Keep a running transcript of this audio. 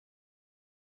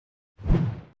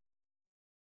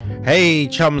Hey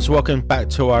chums, welcome back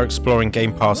to our Exploring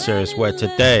Game Pass series, where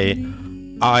today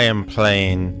I am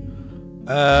playing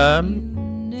a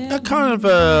kind of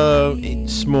a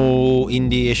small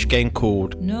indie-ish game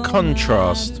called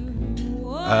Contrast.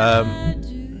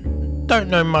 Don't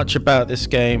know much about this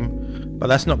game, but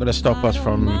that's not going to stop us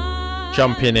from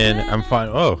jumping in and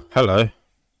finding... Oh, hello.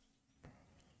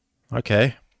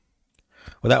 Okay.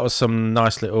 Well, that was some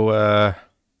nice little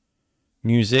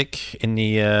music in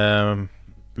the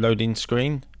loading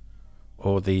screen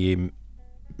or the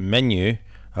menu.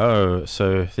 Oh,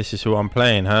 so this is who I'm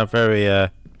playing, huh? Very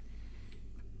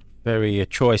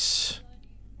choice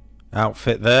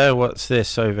outfit there. What's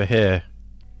this over here?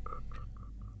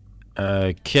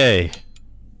 Okay.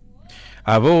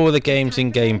 Out of all the games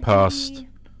in Game Pass,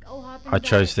 I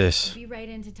chose this.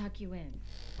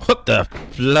 What the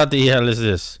bloody hell is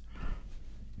this?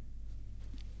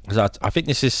 I think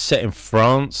this is set in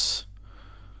France.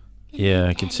 Yeah,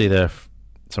 I can see there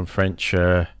some French.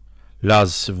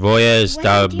 Las voyelles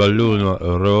d'un ballon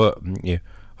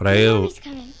rail. Mommy's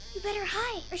coming. You better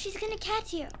hide, or she's gonna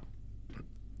catch you.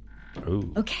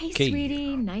 Ooh, okay,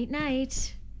 sweetie. Night,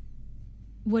 night.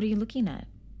 What are you looking at?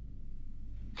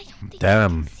 I don't think damn. I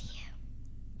can see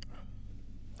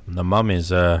you. The mum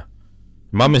is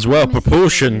well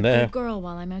proportioned there. Good girl,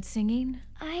 while I'm out singing.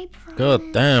 I promise.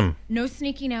 God damn. No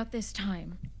sneaking out this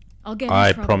time. I'll get in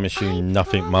I trouble. promise you I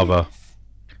nothing, promise. mother.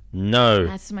 No.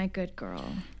 That's my good girl.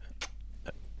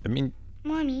 I mean,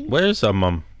 Mommy, where's our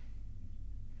mum?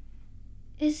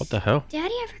 is What the hell?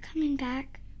 Daddy ever coming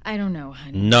back? I don't know,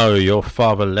 honey. No, your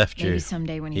father left Maybe you.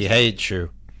 someday when He he's hates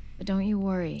you. But don't you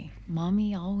worry.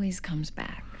 Mommy always comes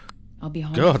back. I'll be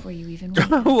home God. before you even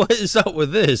wake up. What is up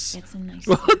with this? Get some nice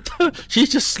What the? She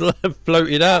just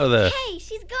floated out of there. Hey,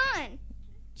 she's gone.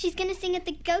 She's gonna sing at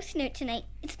the Ghost Note tonight.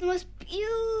 It's the most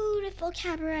beautiful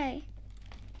cabaret.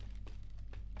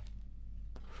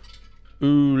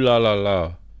 Ooh la la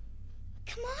la.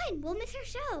 Come on, we'll miss her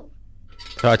show.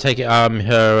 So I take it I'm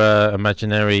her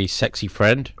imaginary sexy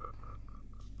friend.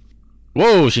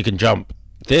 Whoa, she can jump.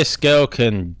 This girl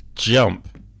can jump.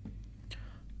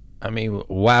 I mean,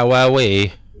 wow,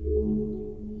 wowee.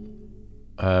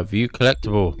 View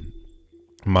collectible.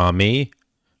 Mommy,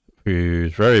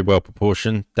 who's very well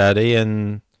proportioned, Daddy,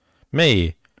 and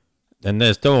me. And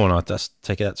there's Dawn. I just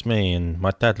take it that's me. And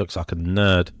my dad looks like a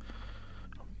nerd.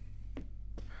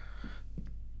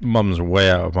 Mum's way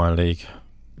out of my league.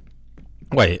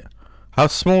 Wait, how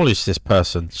small is this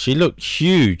person? She looked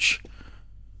huge.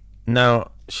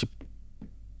 Now she's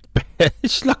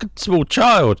like a small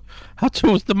child. How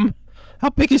tall is how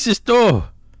big is this door?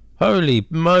 Holy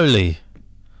moly.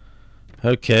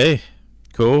 Okay,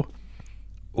 cool.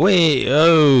 Wait,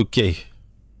 okay.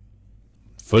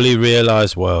 Fully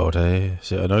realized world, eh?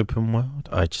 Is it an open world?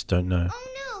 I just don't know. Oh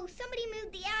no, somebody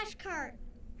moved the ash cart.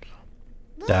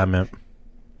 Look, Damn it.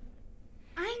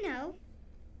 I know.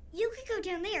 You could go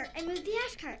down there and move the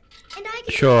ash cart, and I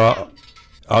can Sure, go down.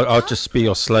 I'll just be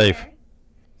your slave. There.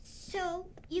 So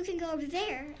you can go over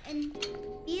there and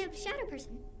be a shadow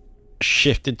person.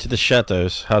 Shift into the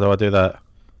shadows. How do I do that?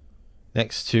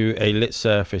 Next to a lit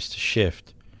surface to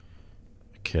shift.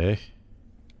 Okay.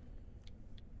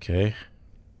 Okay.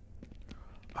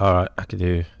 Alright, I can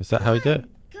do. Is that how you do it?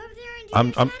 Go over there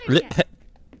and do I'm your shadow check.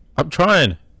 I'm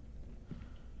trying.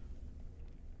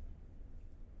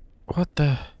 What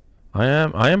the? I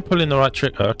am pulling the right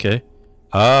trick. Okay.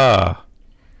 Ah.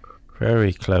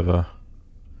 Very clever.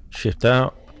 Shift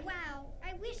out. Wow,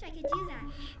 I wish I could do that.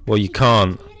 Well, you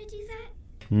Can can't. teach me how to do that?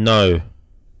 No.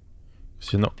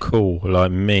 'Cause you're not cool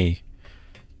like me.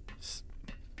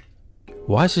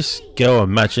 Why is this girl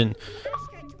imagine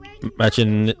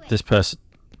this person,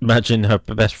 imagine her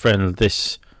best friend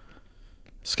this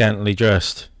scantily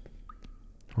dressed?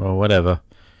 Well, whatever.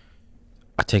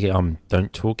 I take it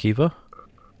don't talk either.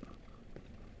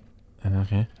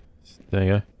 Okay, there you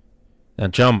go. Now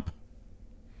jump.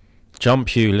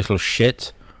 Jump, you little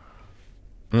shit.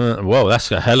 Whoa,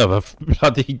 that's a hell of a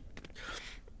bloody...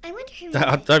 I wonder who I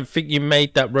made it. don't think you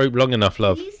made that rope long enough,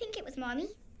 love. Do you think it was Mommy?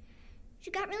 She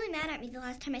got really mad at me the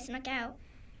last time I snuck out.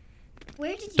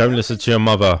 Where did you Don't go? listen to your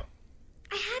mother.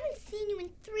 I haven't seen you in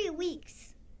 3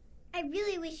 weeks. I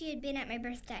really wish you had been at my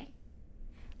birthday.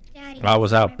 Daddy I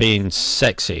was at out my being birthday.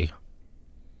 sexy.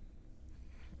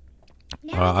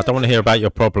 Now I don't want to hear about your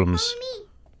problems. Follow me.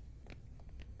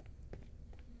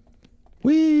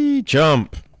 Whee,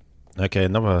 jump. Okay,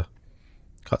 another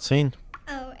cutscene.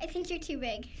 Oh, I think you're too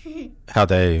big. How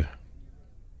dare you?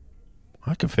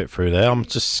 I can fit through there. I'm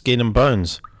just skin and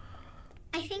bones.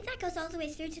 I think that goes all the way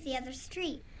through to the other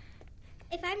street.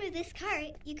 If I move this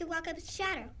cart, you could walk up its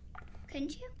shadow.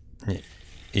 Couldn't you?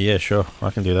 Yeah, sure.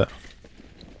 I can do that.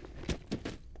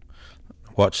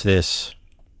 Watch this.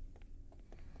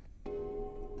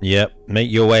 Yep.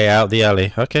 Make your way out the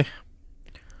alley. Okay.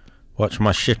 Watch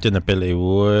my shifting ability.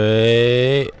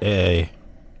 Wait. Hey.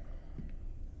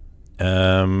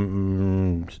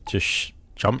 Just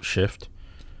jump shift.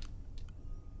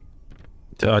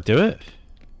 Did I do it?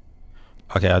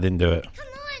 Okay, I didn't do it. Come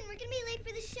on, we're gonna be late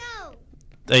for the show.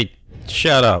 Hey,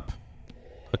 shut up.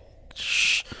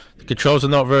 Shh. The controls are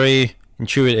not very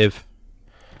intuitive.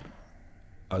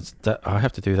 I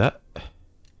have to do that.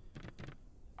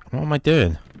 What am I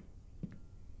doing?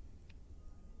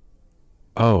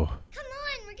 Oh. Come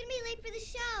on, we're gonna be late for the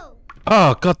show.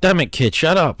 Oh, god damn it, kid,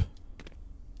 shut up.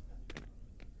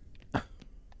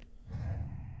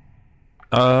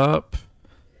 Up.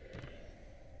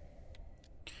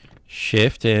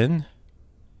 Shift in.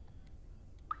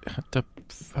 How the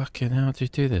fucking hell do you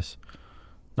do this?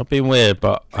 Not being weird,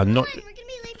 but I'm not. Come on, we're gonna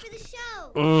be late for the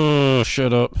show. Oh,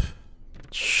 shut up.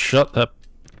 Shut up.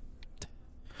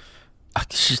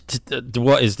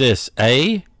 What is this?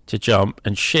 A to jump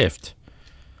and shift.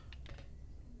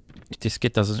 This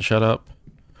kid doesn't shut up.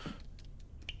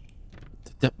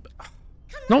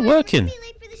 Not working. We're gonna be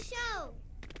late for the show.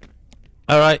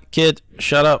 Alright, kid,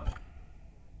 shut up.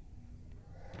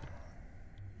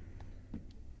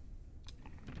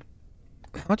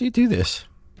 How do you do this?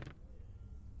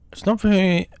 It's not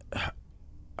very...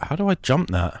 How do I jump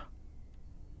that?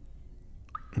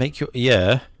 Make your...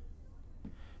 Yeah.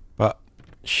 But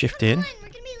shift in. Come on, we're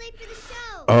gonna be late for the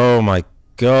show. Oh my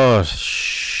god.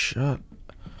 Shut.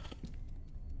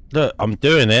 Look, I'm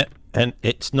doing it and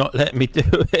it's not letting me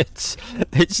do it.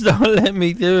 It's not letting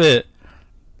me do it.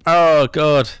 Oh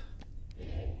god.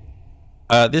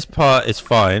 This part is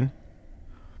fine.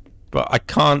 But I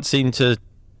can't seem to...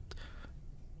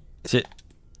 Is it...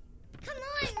 Come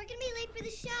on, we're gonna be late for the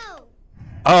show.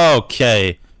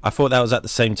 Okay. I thought that was at the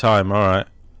same time. Alright.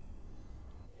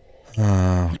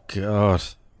 Oh god.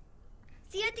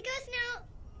 See you at the ghost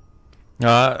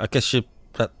now. I guess you...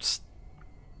 That's...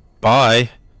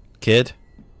 Bye, kid.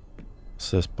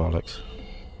 What's this bollocks?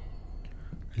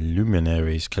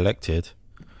 Luminaries collected.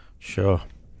 Sure.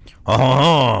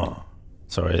 Oh!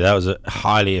 Sorry, that was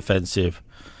highly offensive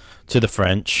to the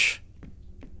French.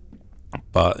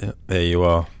 But there you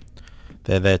are.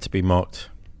 They're there to be mocked.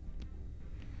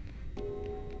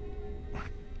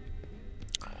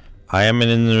 I am an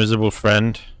invisible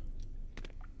friend.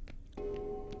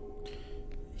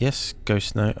 Yes,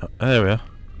 ghost note. Oh, there we are.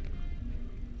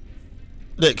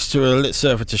 Next to a lit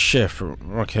server to shift.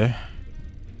 Okay.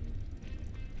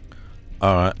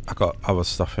 Alright, I got other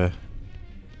stuff here.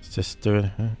 Is this doing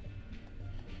it?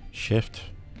 Shift.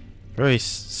 Very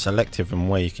selective in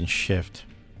where you can shift.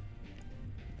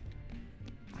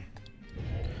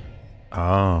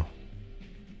 Oh.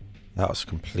 That was a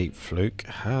complete fluke.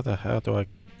 How the hell do I...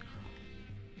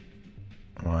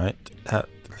 Right, that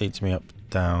leads me up,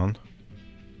 down.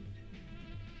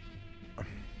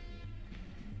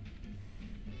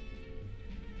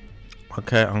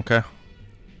 Okay, okay.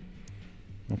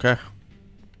 Okay.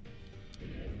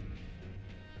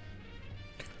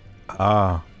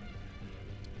 Ah.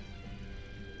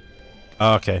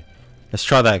 Okay. Let's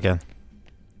try that again.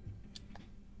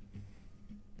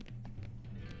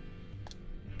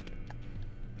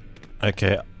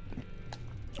 Okay.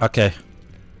 Okay.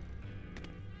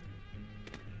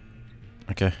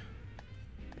 Okay.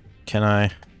 Can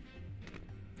I...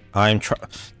 I'm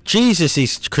Jesus,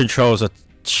 these controls are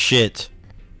shit.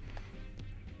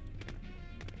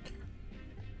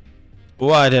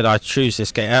 Why did I choose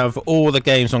this game out of all the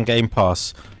games on Game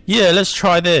Pass? Yeah, let's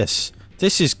try this.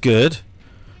 This is good.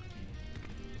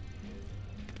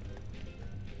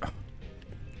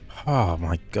 Oh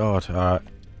my god. Alright.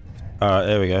 Alright,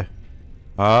 there we go.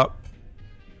 Up.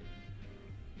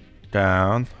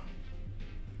 Down.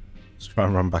 Let's try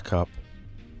and run back up.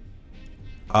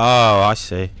 Oh, I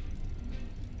see.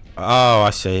 Oh, I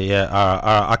see. Yeah. Alright,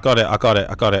 alright. I got it. I got it.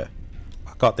 I got it.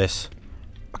 I got this.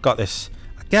 I got this.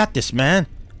 I got this, man.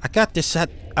 I got this up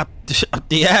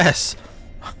the ass.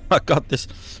 I got this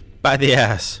by the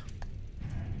ass.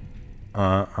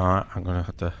 Alright. I'm gonna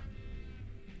have to...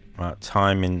 Right,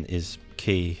 timing is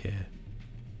key here.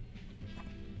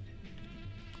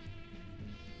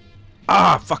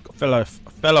 Ah, fuck. I fell off.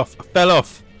 I fell off. I fell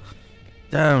off.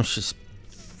 Damn, she's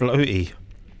floaty.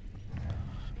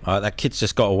 Alright, that kid's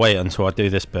just got to wait until I do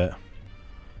this bit.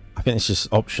 I think it's just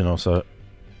optional, so...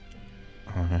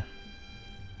 Okay.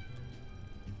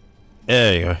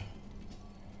 There you go.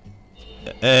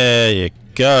 There you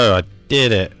go. I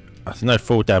did it. There's no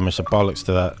full damage, so bollocks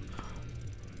to that.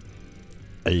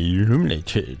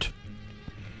 Illuminated.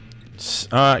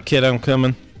 Alright, kid, I'm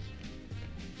coming.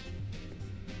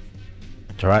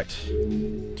 Interact.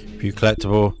 View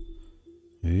collectible.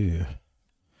 Ooh.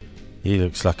 He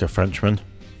looks like a Frenchman.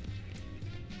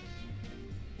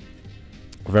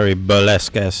 Very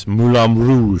burlesque-esque. Moulin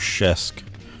Rouge-esque.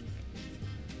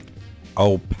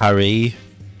 Old Paris.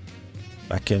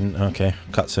 Back in... Okay,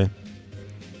 cutscene.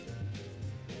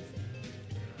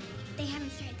 They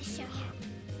haven't started the show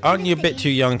yet. Aren't you a bit too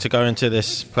young to go into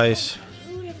this place?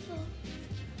 Beautiful.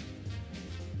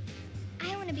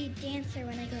 I want to be a dancer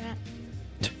when I grow up.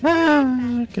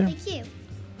 Okay. Like you.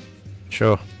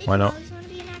 Sure, Did why you not? always want to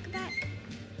be an acrobat?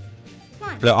 Come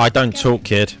on. Look, I don't Go. talk,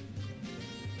 kid.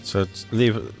 So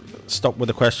stop with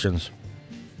the questions.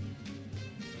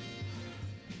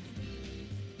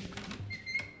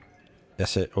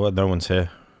 That's it. Well, no one's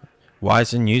here. Why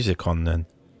is the music on then?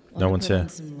 No Wanna one's put here. on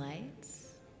some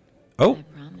lights? Oh, I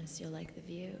promise you'll like the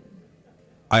view.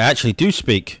 I actually do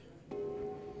speak.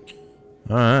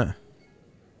 Alright.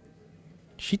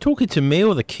 Is she talking to me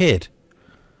or the kid?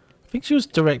 I think she was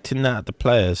directing that at the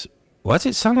players. Why does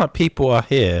it sound like people are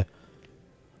here,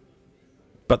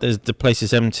 but the place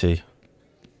is empty?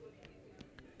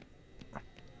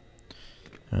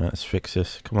 Alright, let's fix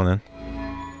this. Come on then.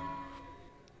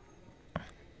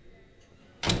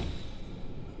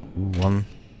 One.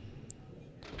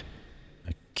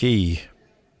 A key.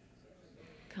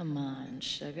 Come on,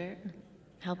 sugar.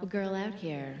 Help a girl out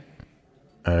here.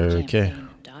 You can't Okay. play in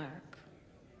the dark.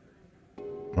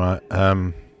 Right,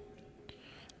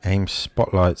 aim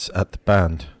spotlights at the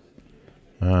band.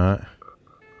 Alright.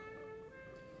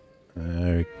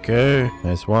 There we go.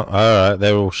 There's one. Alright,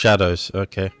 they're all shadows.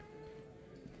 Okay.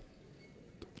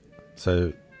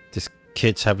 So, this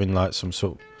kid's having like some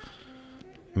sort of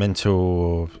mental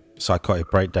or psychotic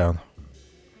breakdown.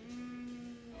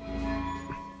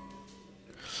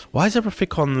 Why is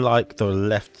everything on like the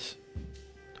left,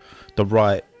 the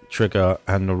right trigger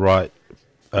and the right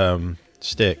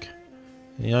stick?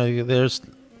 You know, there's,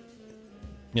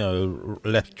 you know,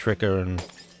 left trigger and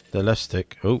the left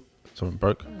stick. Oh, something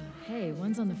broke. Oh, hey,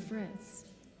 one's on the fritz.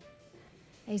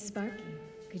 Hey, Sparky,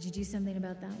 could you do something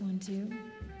about that one too?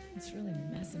 It's really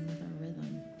messing with our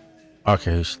rhythm.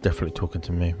 Okay, he's definitely talking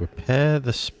to me. Repair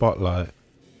the spotlight.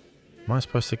 Am I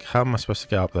supposed to? How am I supposed to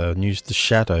get up there and use the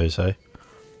shadows, eh?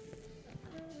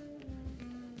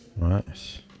 Right.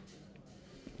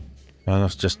 Now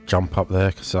let's just jump up there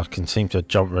because I can seem to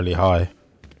jump really high.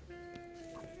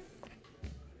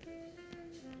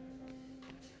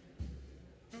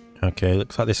 Okay,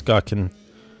 looks like this guy can...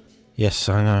 Yes,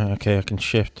 I know. Okay, I can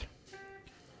shift.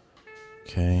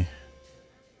 Okay.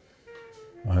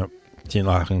 Well, didn't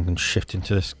like I can shift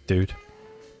into this dude.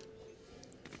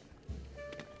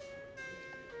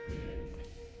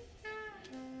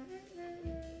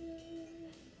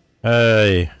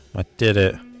 Hey, I did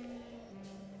it.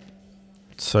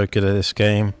 So good at this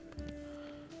game.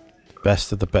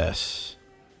 Best of the best.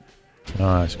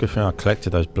 Alright, it's a good thing I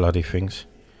collected those bloody things.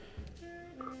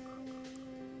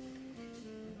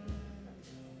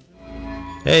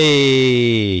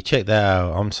 Hey, check that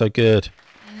out. I'm so good.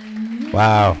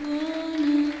 Wow.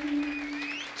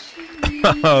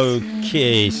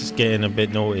 Okay, this is getting a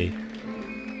bit naughty.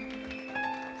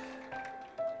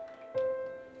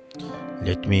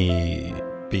 Let me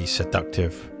be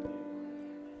seductive.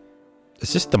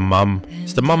 Is this the mum?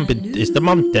 Is the mum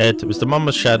dead? Was the mum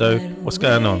a shadow? What's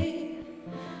going on?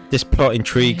 This plot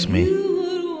intrigues me.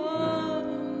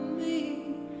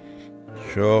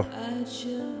 Sure.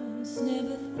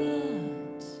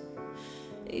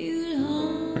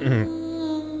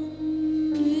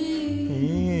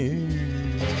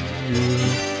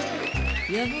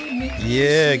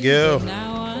 Yeah, girl.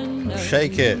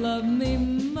 Shake it.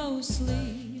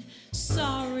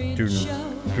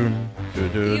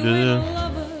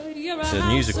 It's a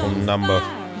musical number.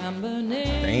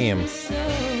 Damn.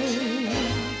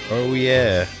 Oh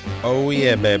yeah. Oh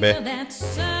yeah, baby.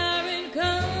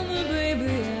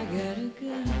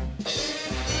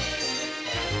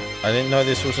 I didn't know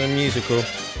this was a musical.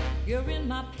 You're in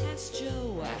my past,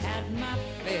 Joe. I had my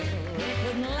fill.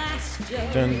 Couldn't last, Joe.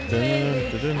 Dun,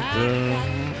 dun, dun, dun.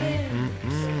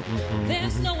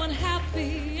 There's no one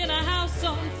happy in a house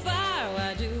on fire.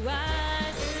 Why do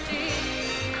I still?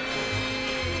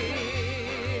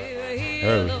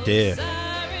 Oh dear.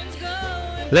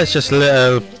 Let's just let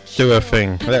her do her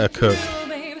thing. Let her cook.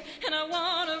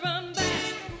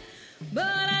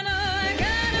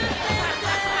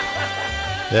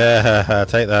 Yeah,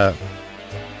 take that.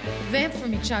 Vamp for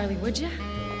me, Charlie, would ya?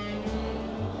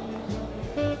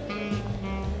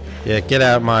 Yeah, get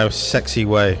out of my sexy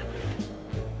way.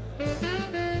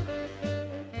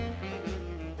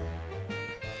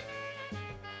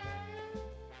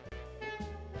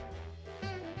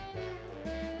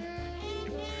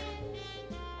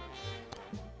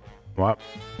 What?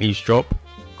 Eavesdrop?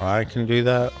 I can do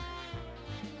that.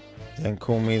 Don't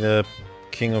call me the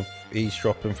king of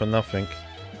eavesdropping for nothing.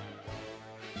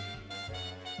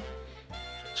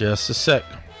 Just a sec.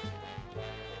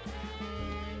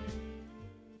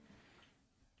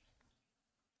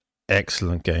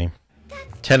 Excellent game.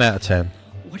 10 out of 10.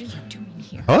 What are you doing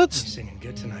here? What? You're singing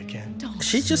good tonight, Ken. Don't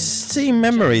She just sing. seen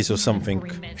memories or Just something.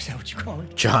 agreement. Is that what you call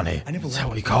it? Johnny, I never is that let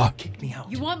what you you call it? kick me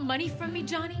out. You want money from me,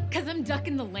 Johnny? Cause I'm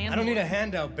ducking the landlord. I don't need a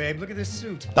handout, babe. Look at this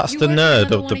suit. That's You the work for nerd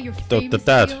another of one your the famous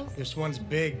dad. deals? This one's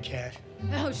big, Cat.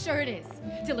 Oh, sure it is.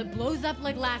 Till it blows up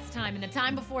like last time and the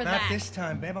time before Not that. this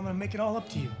time, babe. I'm gonna make it all up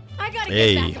to you. I gotta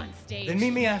Hey. get back on stage. Then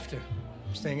meet me after.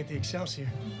 I'm staying at the Excelsior.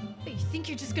 But you think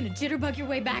you're just gonna jitterbug your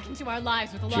way back into our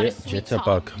lives with a lot of sweet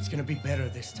talk? Jitterbug. It's gonna be better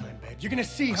this time, babe. You're gonna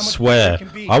see how much better Swear. it can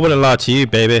be. I wouldn't lie to you,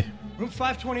 baby. Room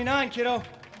 529, kiddo.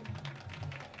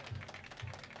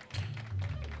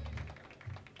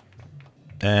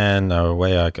 And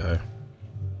away I go.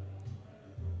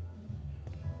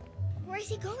 Where is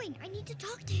he going? I need to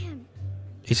talk to him.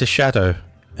 He's a shadow,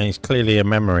 and he's clearly a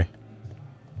memory.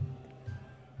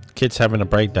 Kid's having a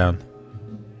breakdown.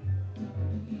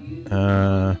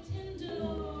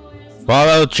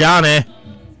 Follow Johnny.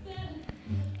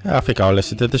 I think I'll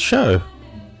listen to the show.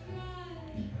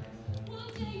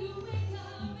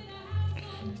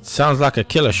 Sounds like a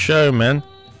killer show, man.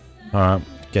 Alright,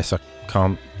 guess I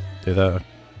can't do that.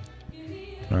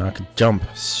 Alright, I can jump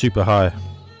super high.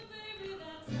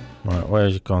 Right,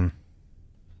 where's it gone?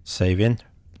 Saving.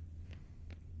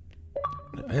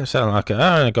 It sounds like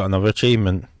I got another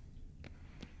achievement.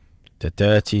 The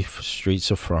dirty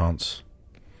streets of France.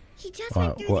 He just Right,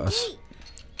 went through what the else? gate.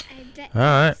 I bet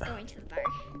Alright. he's going to the bar.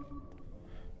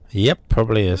 Yep,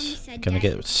 probably Mommy is. said Gonna yes.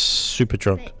 get super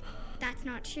drunk. But that's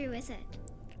not true, is it?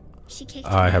 She kicked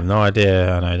I him have out. no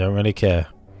idea, and I don't really care.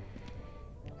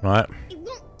 Right? It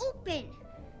won't open.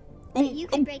 But you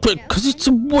can break it Because it's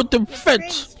a open. wooden It's very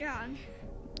fence. strong.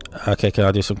 Okay, can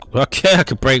I do some? Okay, I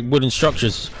can break wooden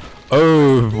structures.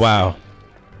 Oh wow!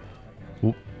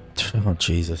 Oop. Oh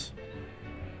Jesus!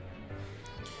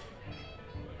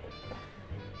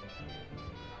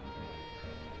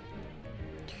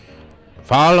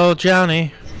 Follow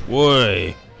Johnny.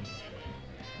 Whoa!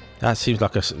 That seems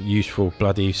like a useful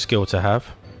bloody skill to have.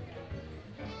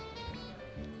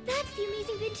 That's the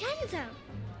amazing Vincenzo.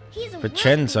 He's a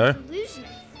Vincenzo? wonderful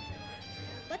illusionist.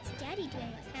 What's Daddy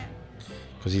doing with him?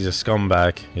 Because he's a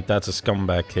scumbag. Your dad's a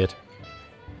scumbag, kid.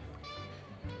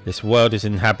 This world is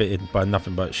inhabited by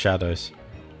nothing but shadows.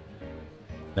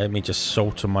 Let me just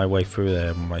saunter my way through there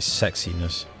with my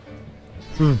sexiness.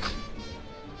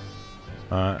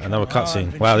 Alright, another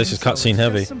cutscene. Wow, this is Vincenzo, cutscene it's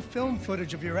heavy. just some film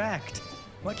footage of your act.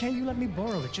 Why can't you let me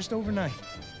borrow it just overnight?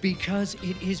 Because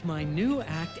it is my new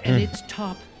act and it's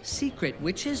top secret,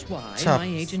 which is why Top my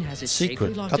agent has it safely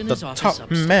secret. locked Got in the his office top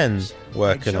upstairs. men I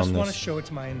working just on want to this. show it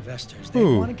to my investors. They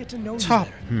Ooh, want to get to know top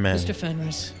you better. men. Mr.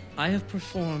 Fenris, I have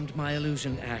performed my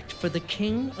illusion act for the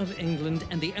King of England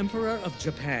and the Emperor of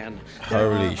Japan.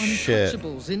 There Holy are shit.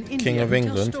 untouchables in King India of who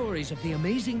England. tell stories of the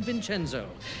amazing Vincenzo.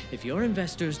 If your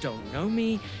investors don't know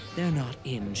me, they're not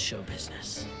in show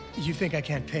business. You think I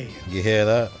can't pay you? You hear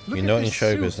that? Look You're at not in this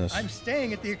show suit. business. I'm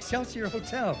staying at the Excelsior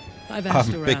Hotel. I've asked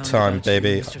I'm around big time, about you,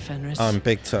 baby. Mr. Fenris. I'm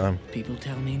big time. People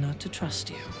tell me not to trust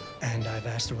you. And I've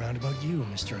asked around about you,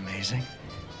 Mr. Amazing.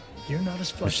 You're not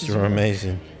as flush as you Mr. look.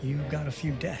 Amazing. You've got a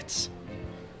few debts.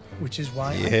 Which is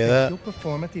why You I hear think that? you'll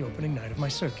perform at the opening night of my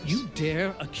circus. You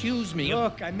dare accuse me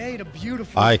of... Look, I made a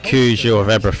beautiful I accuse poster. you of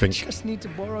everything. Just need to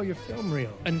borrow your film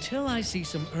reel. Until I see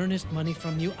some earnest money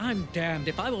from you, I'm damned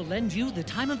if I will lend you the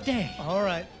time of day. All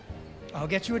right. I'll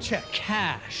get you a check.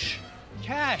 Cash.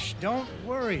 Cash, don't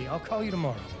worry. I'll call you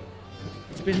tomorrow.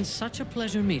 It's been such a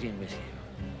pleasure meeting with you.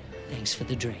 Thanks for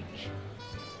the drink.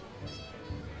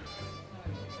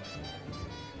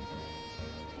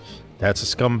 That's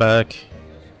a scumbag.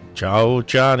 Joe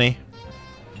Johnny.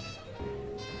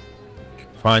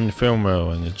 Find the film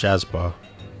reel in the jazz bar.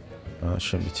 Oh, that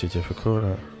shouldn't be too difficult.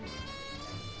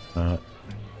 Alright.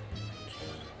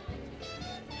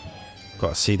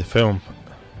 Gotta see the film.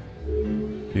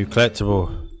 View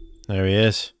collectible. There he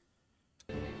is.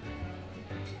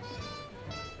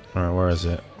 Alright, where is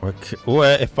it?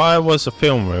 Where, if I was a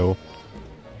film reel,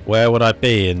 where would I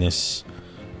be in this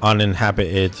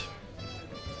uninhabited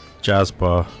jazz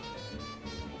bar?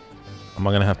 Am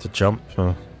I gonna have to jump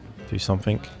or do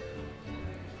something?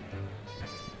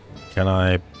 Can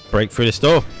I break through this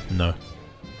door? No.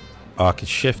 Oh, I can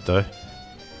shift though.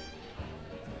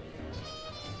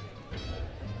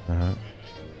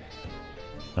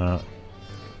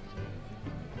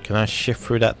 Can I shift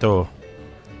through that door?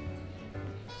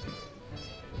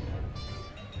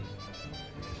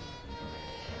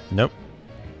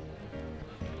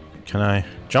 Can I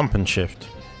jump and shift?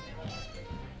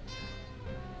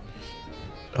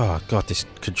 Oh god, these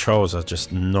controls are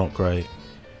just not great.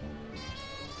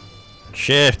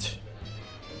 Shift!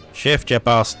 Shift, you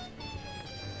bastard!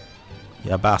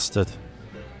 You bastard.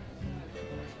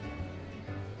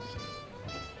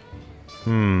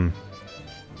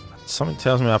 Something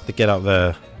tells me I have to get up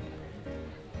there.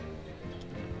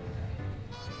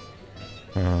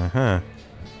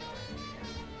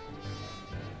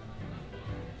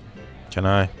 Can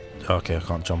I? Okay, I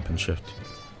can't jump and shift.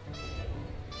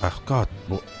 Oh god,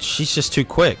 well, she's just too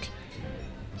quick.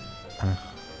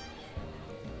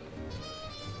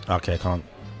 Okay, I can't.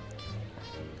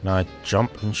 Can I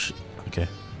jump and okay.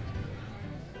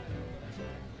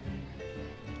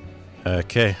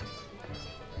 Okay.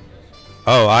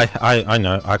 Oh, I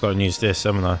know. I gotta use this,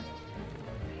 haven't I?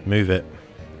 Move it.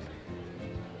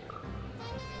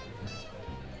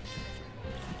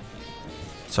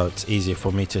 So it's easier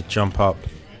for me to jump up.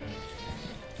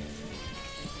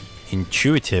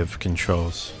 Intuitive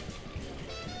controls.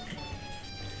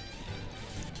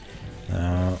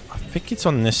 Now, I think it's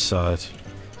on this side.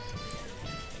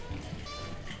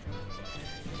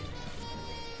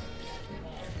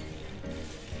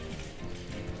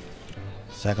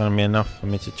 Is that going to be enough for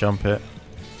me to jump it?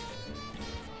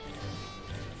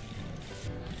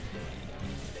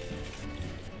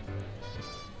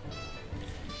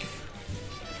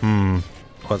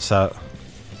 What's that?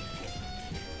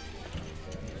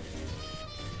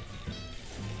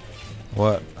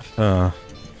 What? Can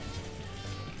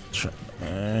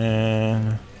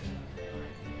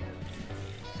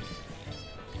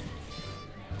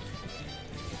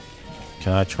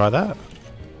I try that?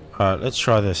 Alright, let's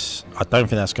try this. I don't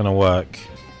think that's going to work.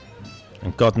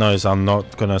 And God knows I'm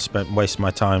not going to waste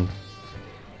my time.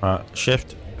 Alright,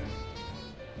 shift.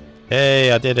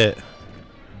 Hey, I did it.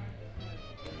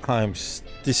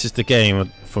 This is the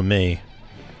game for me.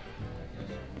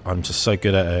 I'm just so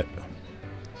good at it.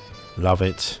 Love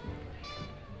it.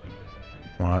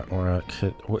 Right, where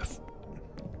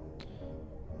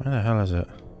the hell is it?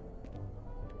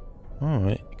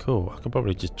 Alright, cool. I could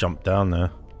probably just jump down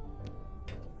there.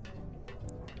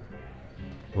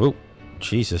 Whoa,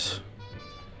 Jesus.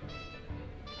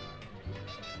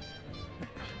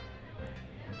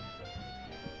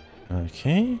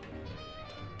 Okay.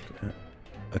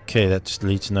 Okay, that just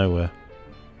leads nowhere.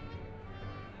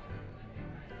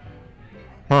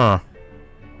 Huh.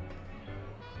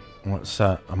 What's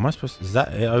that? Am I supposed to... Is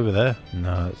that it over there?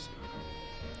 No, it's...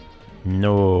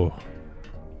 No.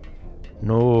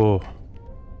 No.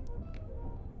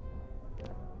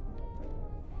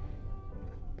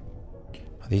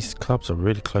 These clubs are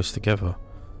really close together.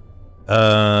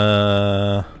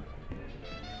 Someone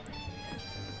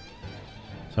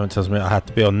tells me I had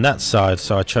to be on that side,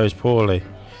 so I chose poorly.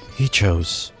 He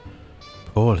chose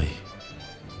poorly.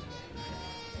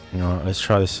 Alright, let's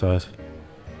try this side.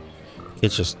 It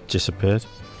just disappeared.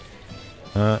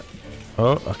 Oh,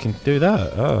 I can do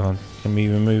that. Oh, can we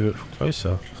even move it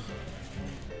closer?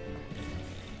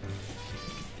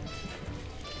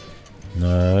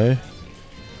 No.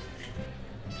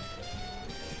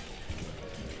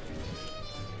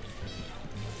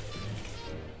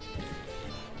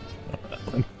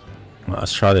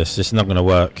 Let's try this. This is not going to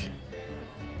work.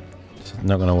 This is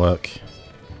not going to work.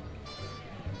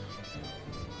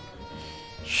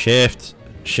 Shift.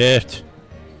 Shift.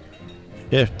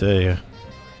 Shift. There you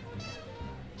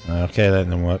go. Okay, that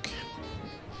didn't work.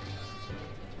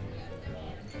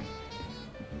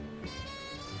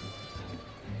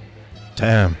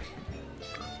 Damn.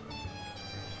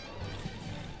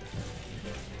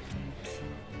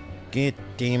 God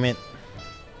damn it.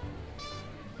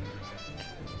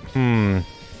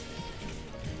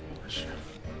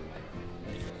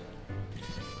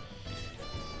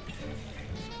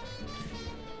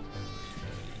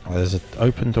 Oh, there's an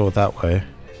open door that way.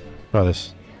 Try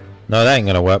this. No, that ain't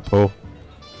gonna work, Paul.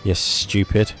 You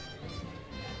stupid.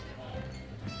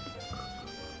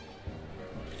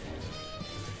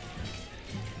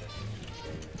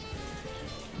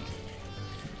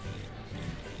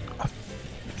 I'm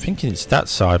thinking it's that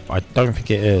side, but I don't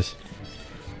think it is.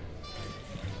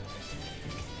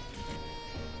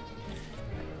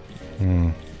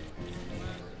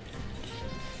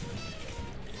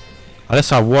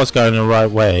 Unless I was going the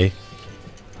right way,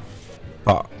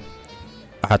 but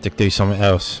I had to do something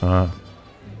else. So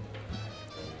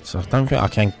I don't think I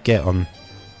can get on.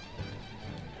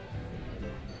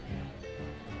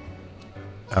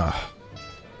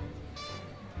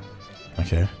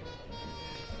 Okay.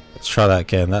 Let's try that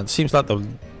again. That seems like the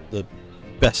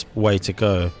best way to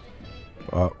go.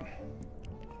 But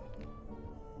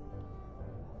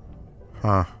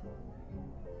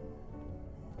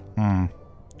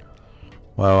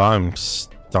Well, I'm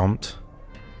stumped.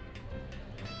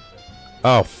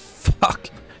 Oh, fuck.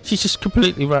 She's just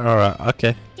completely right. Alright,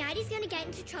 okay. Daddy's gonna get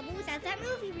into trouble without that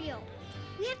movie reel.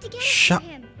 We have to get Shut- it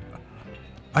for him.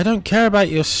 I don't care about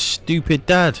your stupid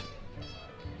dad.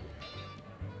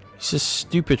 He's a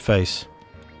stupid face.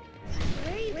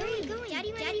 Where are you going?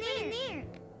 Daddy went in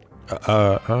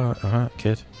there. Alright,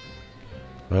 kid.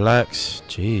 Relax.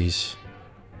 Jeez.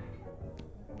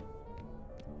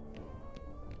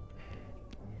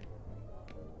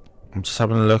 I'm just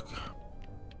having a look.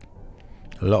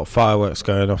 A lot of fireworks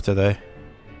going off today.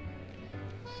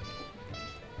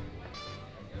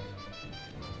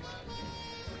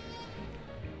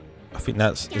 I think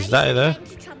that's... Is that it there? Get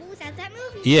into trouble without that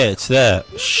movie. Yeah, it's there.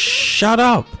 Shut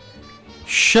up!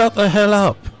 Shut the hell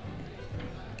up!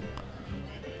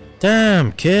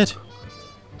 Damn, kid.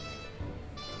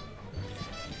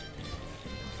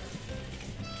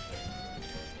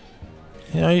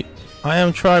 You know, I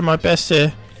am trying my best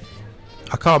here.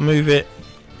 I can't move it.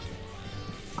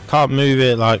 I can't move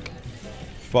it like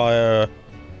via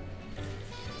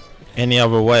any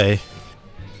other way.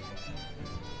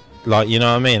 Like, you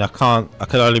know what I mean? I can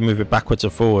only move it backwards or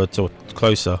forwards or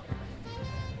closer.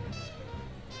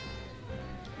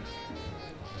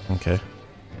 Okay.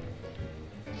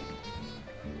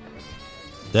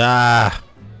 Ah!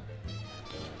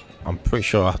 I'm pretty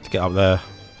sure I have to get up there.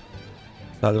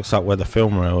 That looks like where the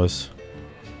film rail is.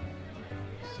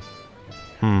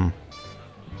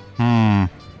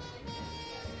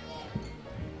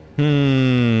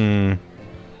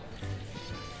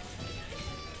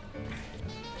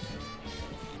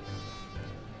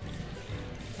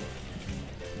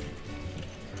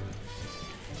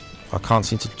 I can't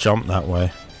seem to jump that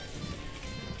way.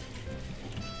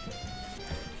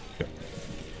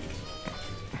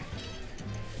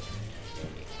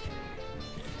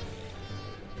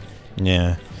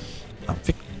 Yeah, I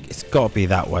think it's got to be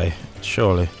that way,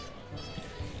 surely.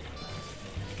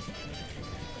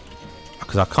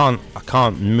 Because I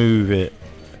can't move it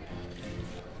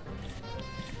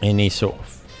any sort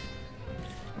of.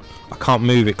 I can't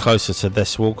move it closer to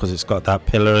this wall because it's got that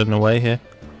pillar in the way here.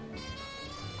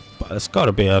 But there's got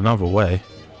to be another way,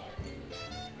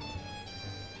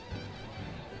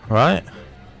 right?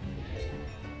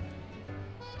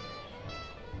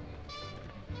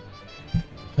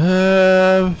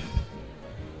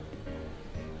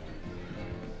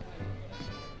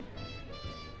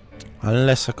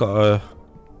 Unless I gotta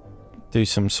do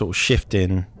some sort of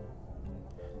shifting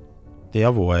the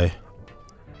other way.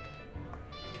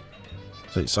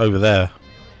 So it's over there.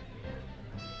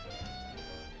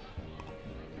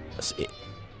 That's it.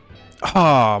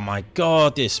 Oh my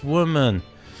god, this woman.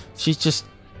 She just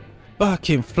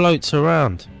fucking floats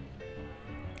around.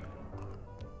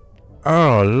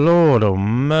 Oh Lord of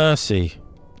mercy.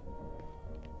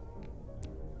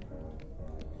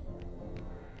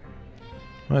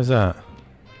 What is that?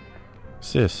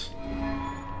 What's this?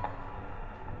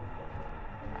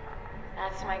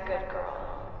 That's my good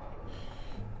girl.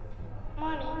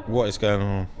 Mommy, What is going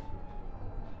on?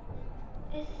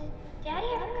 is Daddy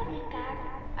ever coming back?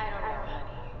 I don't know,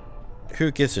 honey.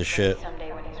 Who gives a shit?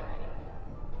 Someday when he's ready.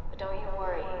 But don't you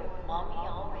worry. Mommy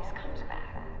always comes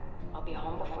back. I'll be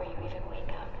home before you even wake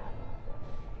up.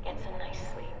 Get some nice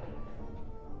sleep.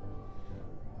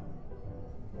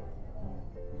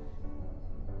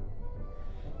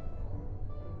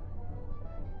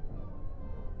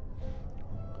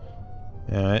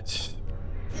 Alright.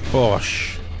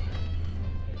 Bosh.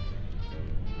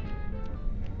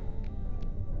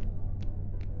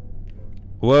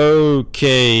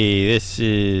 Okay, this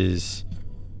is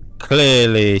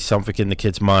clearly something in the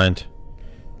kid's mind.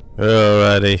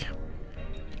 Alrighty.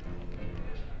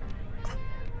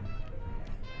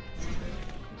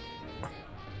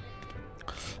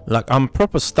 Like, I'm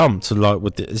proper stumped, like,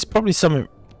 with it. It's probably something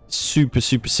super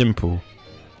simple.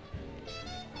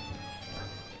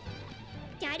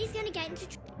 Daddy's gonna get into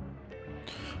trouble.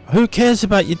 Who cares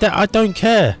about your dad? I don't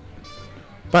care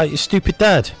about your stupid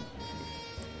dad.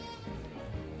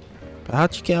 But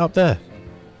how'd you get up there?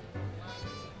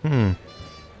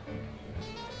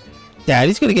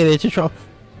 Daddy's gonna get into trouble.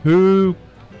 Who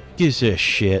gives a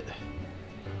shit?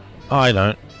 I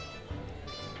don't.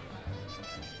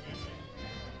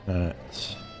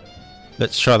 Alright.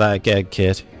 Let's try that again,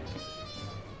 kid.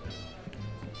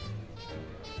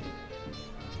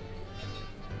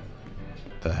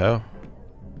 The hell?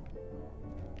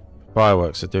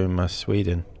 Fireworks are doing my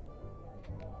Sweden.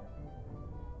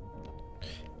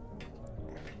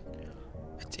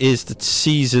 It is the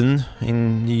season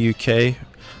in the UK.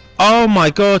 Oh my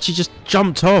god, she just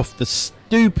jumped off the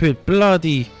stupid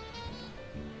bloody...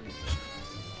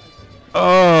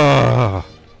 Oh!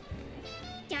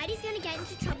 Daddy's gonna get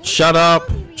into trouble. Shut up!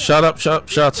 Shut up! Shut up!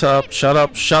 Shut up! Shut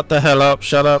up! Shut the hell up!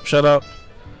 Shut up! Shut up!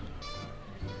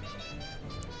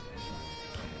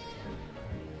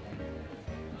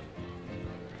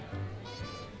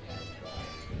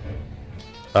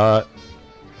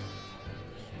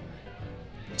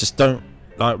 Just don't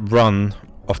like run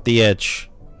off the edge.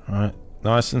 Alright,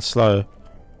 nice and slow.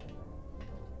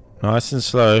 Nice and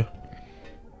slow.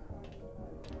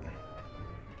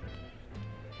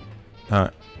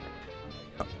 Alright.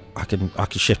 I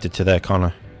can shift it to there, can't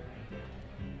I?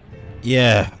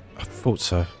 Yeah, I thought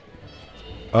so.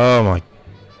 Oh my.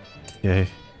 Yeah.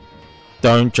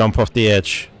 Don't jump off the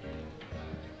edge.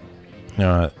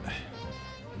 Alright.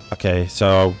 Okay,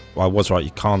 so I was right. You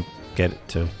can't get it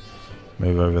to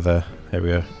move over there. Here we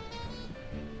go.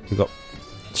 We got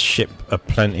ship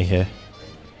aplenty here.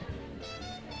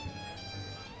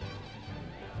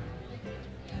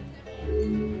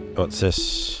 What's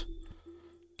this?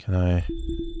 Can I?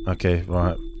 Okay,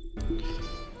 right.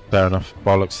 Fair enough.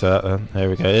 Bollocks to that then. There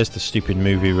we go. Here's the stupid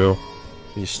movie reel.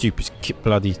 You stupid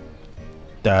bloody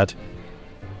dad.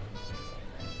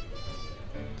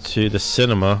 To the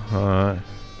cinema.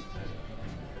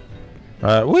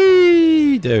 Alright.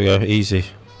 Whee! There we go. Easy.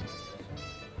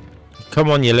 Come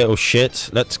on, you little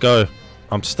shit. Let's go.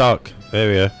 I'm stuck. There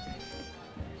we go.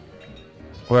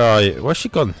 Where are you? Where's she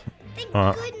gone? Thank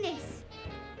goodness.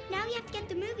 Now we have to get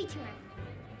the movie to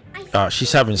her.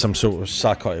 She's having some sort of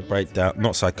psychotic breakdown.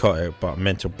 Not psychotic, but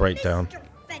mental breakdown. Mr.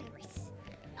 Fenris,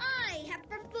 I have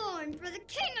performed for the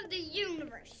king of the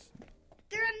universe.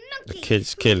 There are monkeys. The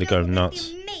kid's clearly going nuts.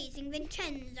 The amazing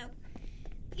Vincenzo.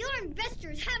 Your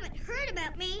investors haven't heard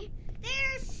about me.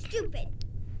 They're stupid.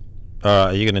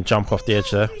 Are you gonna jump off the edge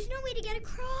there? There's no way to get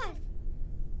across.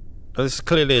 Oh, this is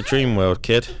clearly a dream world,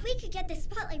 kid. If we could get the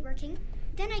spotlight working,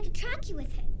 then I could track you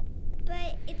with it.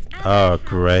 But it's out Oh, of the house.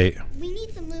 great. We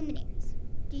need some luminaires.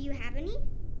 Do you have any?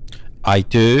 I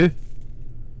do.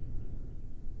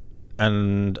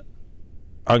 And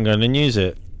I'm gonna use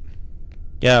it.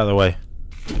 Get out of the way.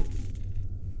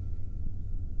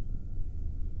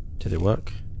 Did it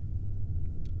work?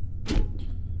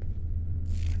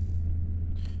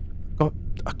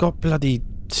 I got bloody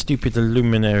stupid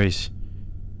luminaries.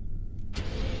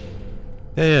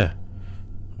 Yeah.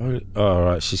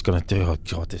 Alright, she's gonna do. Oh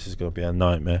god, this is gonna be a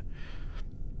nightmare.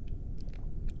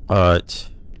 Alright,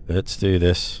 let's do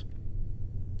this.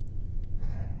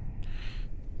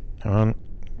 Come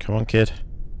on, kid.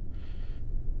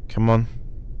 Come on.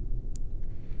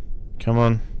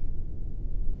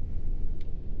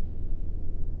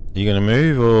 You gonna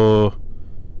move or?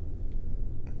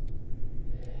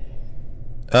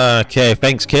 Okay,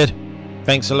 thanks, kid.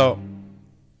 Thanks a lot.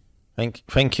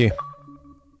 Thank you.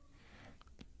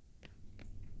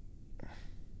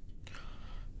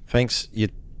 Thanks, you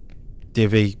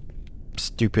divvy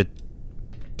stupid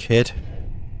kid.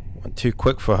 Went too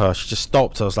quick for her. She just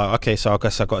stopped. I was like, okay, so I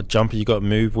guess I got to jump and you got to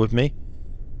move with me.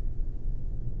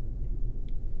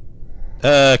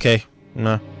 Okay.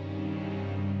 No.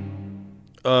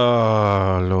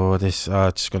 Oh, Lord. This,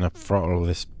 just gonna throttle all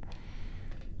this.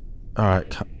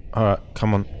 Alright,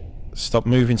 come on. Stop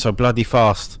moving so bloody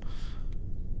fast.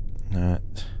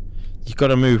 Alright. You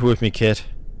gotta move with me, kid.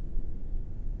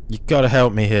 You gotta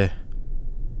help me here.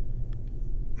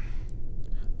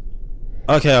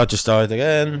 Okay, I just died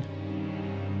again.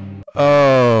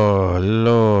 Oh,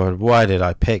 Lord. Why did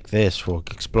I pick this for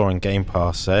exploring Game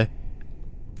Pass, eh?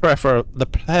 The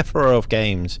plethora of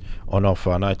games on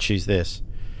offer, and I choose this.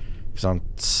 Because I'm...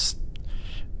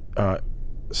 Alright,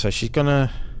 so she's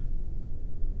gonna...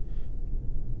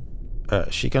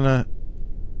 Okay,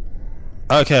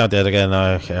 I did again.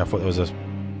 Okay, I thought there was a...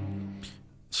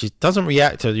 She doesn't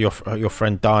react to your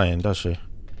friend dying, does she?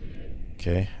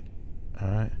 Okay.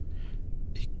 Alright.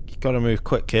 You gotta move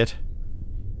quick, kid.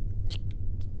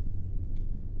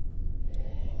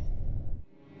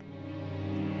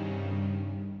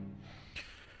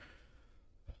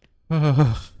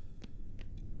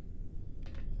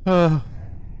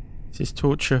 This is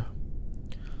torture.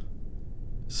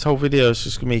 This whole video is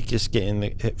just me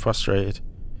getting frustrated.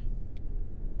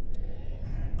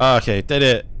 Okay, did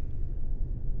it.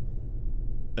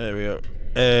 There we go.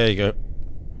 There you go.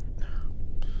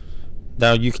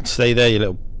 Now you can stay there, you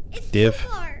little div. Too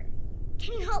far.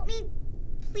 Can you help me,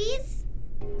 please?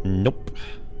 Nope.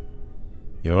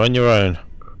 You're on your own.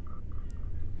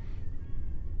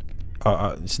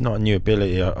 It's not a new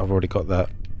ability. I've already got that.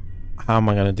 How am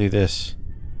I going to do this?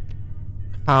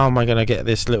 How am I going to get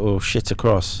this little shit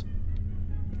across?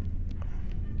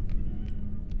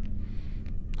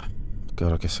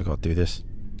 God, I guess I got to do this.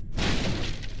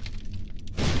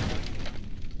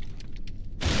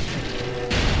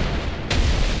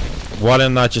 Why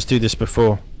didn't I just do this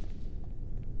before?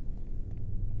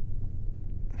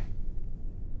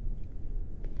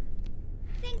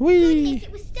 Thank Whee! goodness,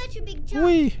 it was such a big jump.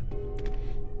 Whee!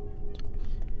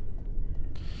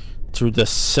 To the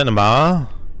cinema.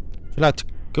 Would you like to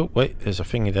go? Wait, there's a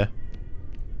thingy there.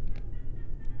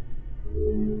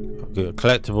 Okay,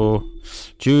 collectible.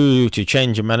 Due to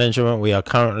change in management, we are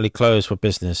currently closed for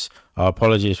business. Our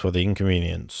apologies for the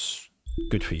inconvenience.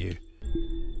 Good for you.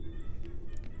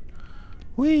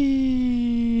 Whee!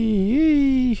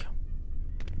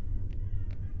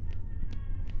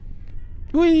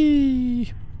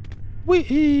 Whee!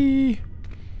 Whee!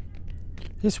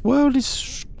 This world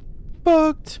is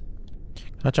fucked. Can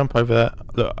I jump over that?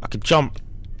 Look, I could jump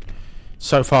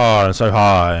so far and so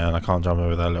high, and I can't jump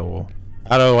over that little wall.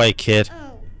 Out of the way, kid.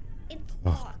 Oh, it's Oh,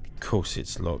 locked. of course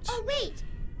it's locked. Oh wait,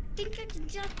 didn't have to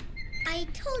jump. I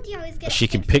told you I was gonna. She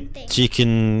can pick pick. something. She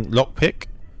can lockpick.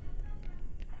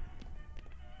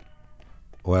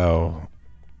 Well,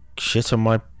 shit on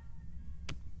my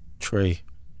tree.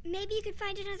 Maybe you could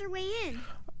find another way in.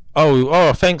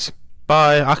 Oh, thanks.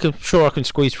 Bye. I can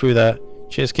squeeze through that.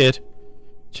 Cheers, kid.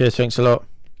 Cheers. Thanks a lot.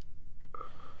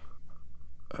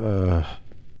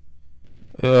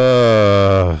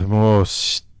 More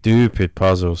stupid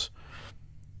puzzles.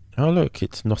 Oh look,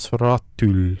 it's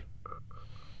Nosferatu.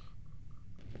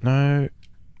 No.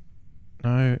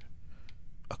 I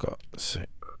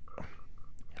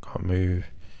can't move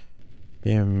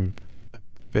him a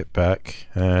bit back.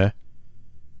 Alright,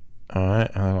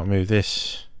 I'll not move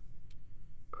this.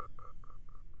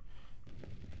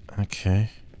 Okay.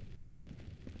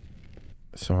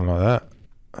 Something like that.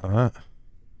 Alright.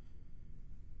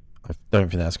 I don't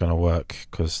think that's going to work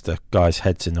because the guy's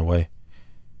head's in the way.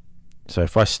 So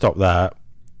if I stop that,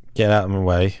 get out of my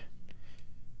way,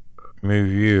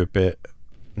 move you a bit.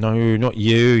 No, not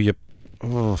you. You.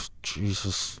 Oh,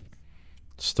 Jesus.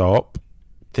 Stop.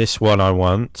 This one I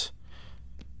want.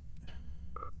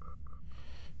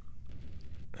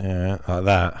 Yeah, like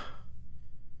that.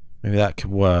 Maybe that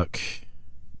could work.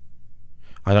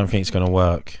 I don't think it's going to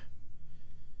work.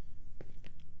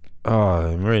 Oh,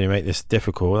 they really make this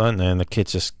difficult, don't they? And the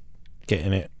kids just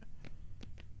getting it.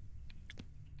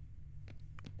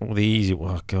 All the easy.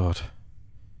 Oh God.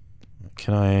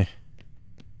 Can I?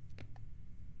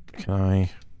 Oh,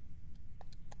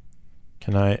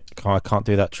 I can't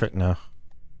do that trick now.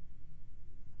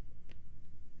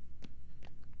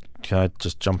 Can I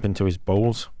just jump into his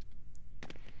balls?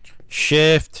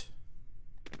 Shift.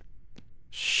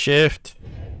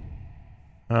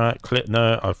 Alright, click.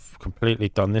 No, I've completely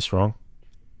done this wrong.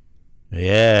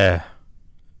 Yeah,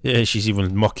 she's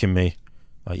even mocking me.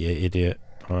 Like, yeah, idiot.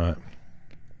 Alright.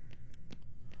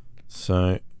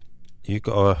 So, you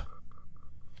gotta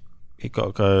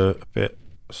go a bit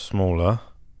smaller.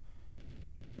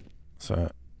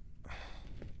 So,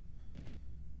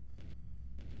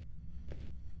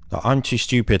 like, I'm too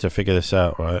stupid to figure this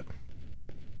out, right?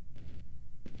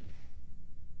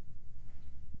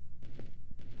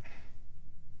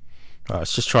 Right,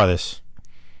 let's just try this.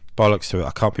 Bollocks to it.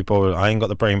 I can't be bothered. I ain't got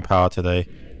the brain power today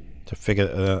to figure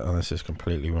it out. Oh, this is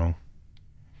completely wrong.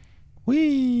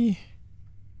 Whee!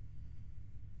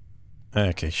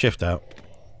 Okay, shift out.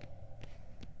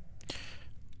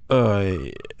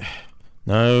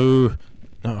 No.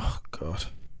 Oh, God.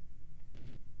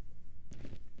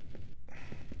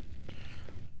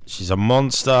 She's a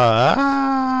monster.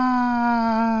 Ah!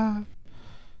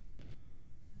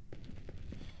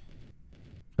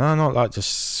 No, not like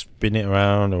just spin it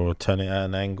around or turn it at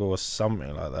an angle or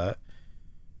something like that.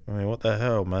 I mean, what the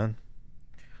hell, man?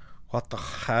 What the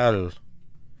hell?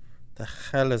 The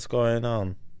hell is going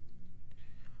on?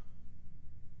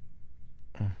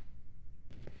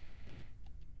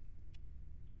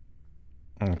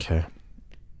 Okay.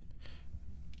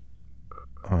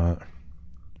 Alright.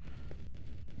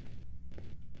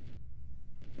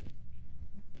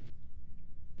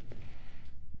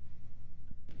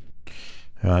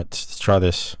 Alright, let's try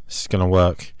this. This is gonna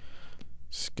work.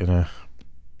 It's gonna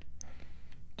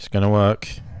work.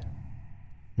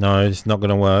 No, it's not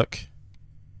gonna work.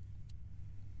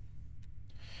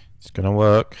 It's gonna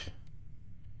work.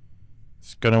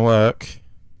 It's gonna work.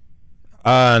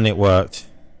 And it worked.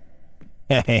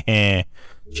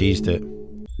 Cheesed it.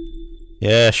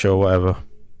 Yeah, sure, whatever.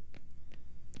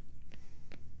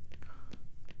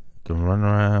 Can run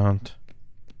around.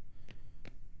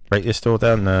 Break this door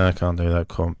down? No, I can't do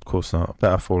that. Of course not.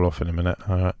 Better fall off in a minute.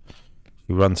 Alright.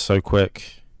 You run so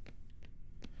quick.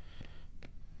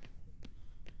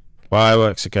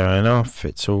 Fireworks are going off.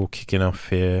 It's all kicking off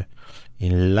here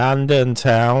in London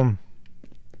town.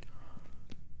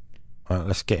 Alright,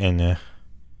 let's get in there.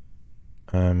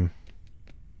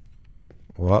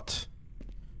 What?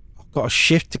 I've got a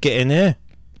shift to get in here.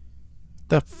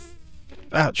 The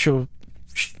actual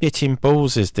shitting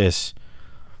balls is this?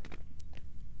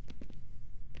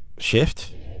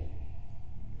 Shift?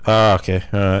 Ah, okay.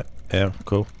 Alright. Yeah,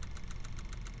 cool.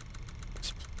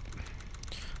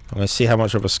 I'm gonna see how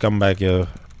much of a scumbag you're.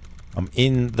 I'm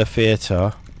in the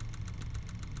theatre.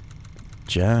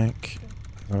 Jack.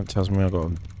 That tells me I've got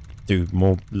to do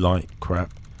more light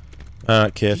crap.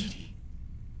 Alright, kid. Dee,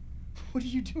 what are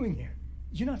you doing here?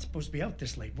 You're not supposed to be out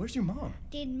this late. Where's your mom?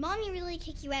 Did Mommy really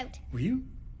kick you out? Were you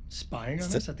spying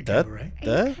on us at the Dad? cabaret? Are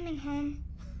Dad? you coming home?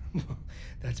 Well,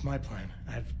 that's my plan.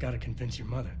 I've got to convince your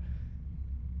mother.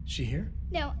 She here?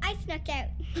 No, I snuck out.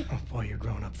 Oh boy, you're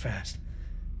growing up fast.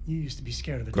 You used to be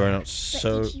scared of the Growing dark. up But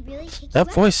so. did she really kick you That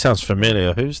out? voice sounds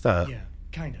familiar. Who's that? Yeah,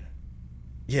 kinda.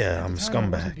 Yeah, At I'm a the time, I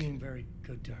wasn't scumbag. being very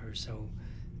good to her, so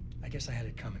I guess I had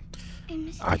it coming. I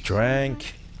miss I you so drank.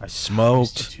 much. I Missed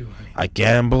smoked. you too, honey. I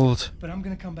gambled. But I'm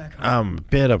gonna come back home. I'm a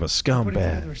bit of a Putting together a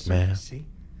scumbag, circus, man. see?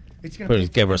 It's gonna Putting pay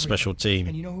for together a everything. special team.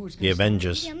 And you know who it's The gonna start with?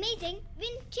 Avengers. The amazing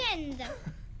Vincenzo.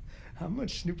 How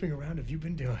much snooping around have you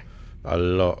been doing? A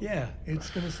lot. Yeah, it's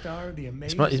gonna star the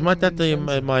amazing. Is my dad the,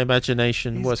 Vincenzo. my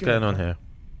imagination? He's What's good, going on huh? here?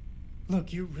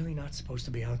 Look, you're really not supposed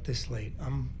to be out this late.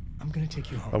 I'm gonna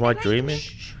take you home. Am I dreaming?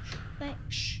 But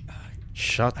Shh.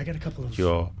 Shut I got a couple of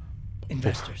your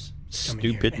investors coming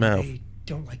here, stupid and mouth. They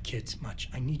don't like kids much.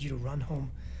 I need you to run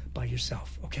home by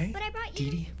yourself, okay? But I brought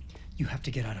you. Dee Dee, you have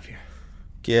to get out of here.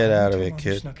 Get out of Tell here, Mom you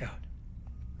kid. Snuck out.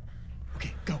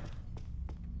 Okay, go.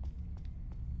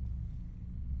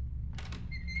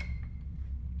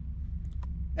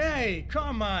 Hey,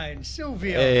 Carmine,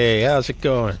 Sylvia. Hey, how's it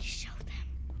going? Show them.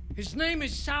 His name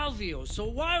is Salvio, so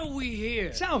why are we here?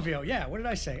 Salvio, yeah, what did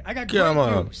I say? I got Come great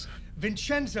on. news.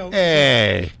 Vincenzo.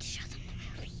 Hey. Show them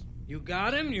the movie. You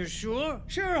got him? You're sure?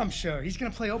 Sure, I'm sure. He's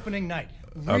gonna play opening night.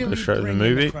 gonna Really show the bring in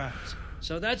movie? crowds.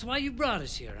 So that's why you brought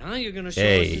us here, huh? You're gonna show us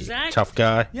Hey, his act? tough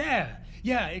guy.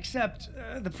 Yeah, except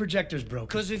the projector's broken.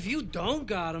 Because if you don't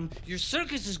got him, your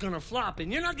circus is gonna flop,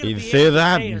 and you're not gonna You be see able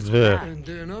that? to pay us Yeah. back. And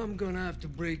then I'm gonna have to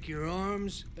break your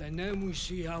arms, and then we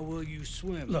see how well you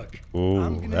swim. Look, Ooh,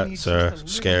 I'm gonna that's need just a little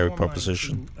scary more money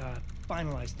proposition. To,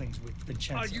 finalize things with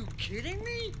Vincenzo. Are you kidding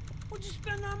me? What'd you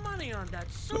spend our money on? That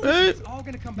suit? Hey. It's all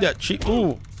gonna come back. Yeah, cheap.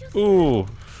 Ooh. Ooh.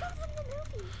 Show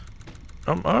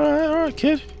them the movie. Alright,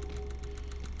 kid.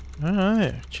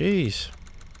 Alright, jeez.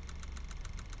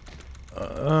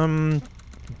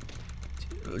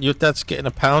 Your dad's getting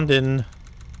a pounding.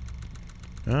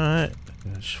 Alright.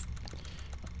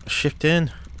 Shift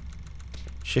in.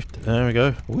 Shift. There we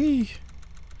go. Whee.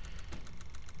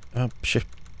 Shift.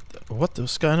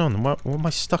 What's going on? What am I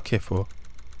stuck here for?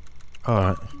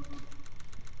 Alright.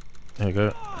 There we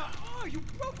go. Oh, you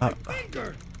broke my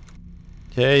finger!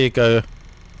 There you go.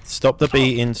 Stop the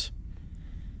beatings.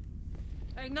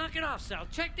 Hey, knock it off, Sal.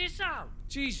 Check this out.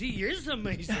 Jeez, he is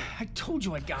amazing. I told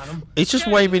you I got him. He's just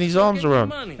Yeah, waving let's his go arms get the around.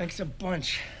 money. Thanks a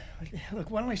bunch. Look,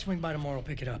 why don't I swing by tomorrow,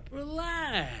 pick it up?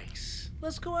 Relax.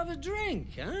 Let's go have a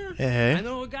drink, huh? Yeah. I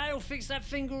know a guy who'll fix that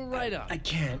finger right up. I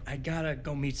can't. I gotta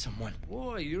go meet someone.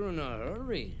 Boy, you're in a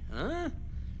hurry, huh?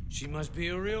 She must be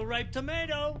a real ripe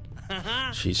tomato.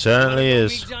 She certainly Wanna go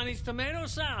is. meet Johnny's tomato,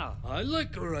 Sal. I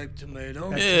like a ripe tomato.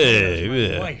 That's Yeah, my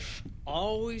yeah. wife.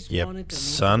 Always Yep, wanted to meet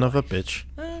son your of a wife. bitch.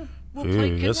 Huh? We'll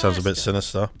play Ooh, that sounds a bit canasta.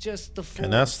 sinister. Just the four.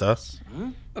 Canasta? of us, huh?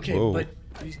 Okay, Whoa. but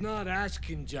He's not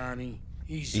asking, Johnny.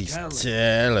 He's He's telling.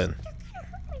 telling.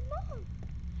 My mom.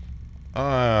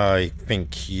 I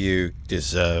think you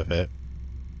deserve it.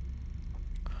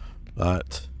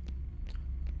 But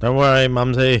don't worry,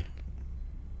 Mumsy.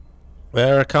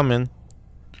 We're coming.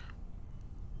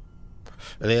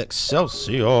 The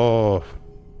Excelsior.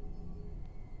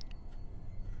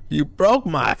 You broke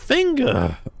my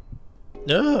finger.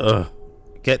 Ugh.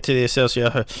 Get to the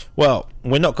Excelsior. Well,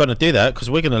 we're not going to do that because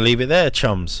we're going to leave it there,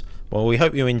 chums. Well, we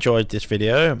hope you enjoyed this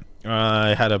video.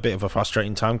 I had a bit of a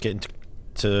frustrating time getting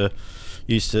to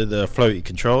used to the floaty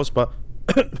controls, but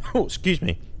oh, excuse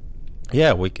me.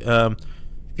 Yeah, if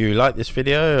you like this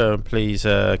video, please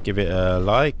give it a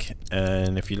like,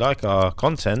 and if you like our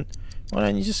content, why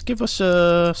don't you just give us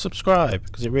a subscribe,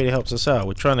 because it really helps us out.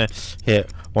 We're trying to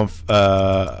hit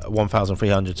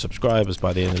 1,300 subscribers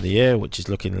by the end of the year, which is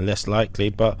looking less likely,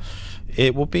 but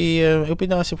it'll be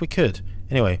nice if we could.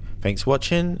 Anyway, thanks for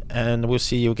watching, and we'll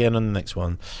see you again on the next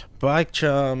one. Bye,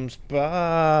 chums. Bye.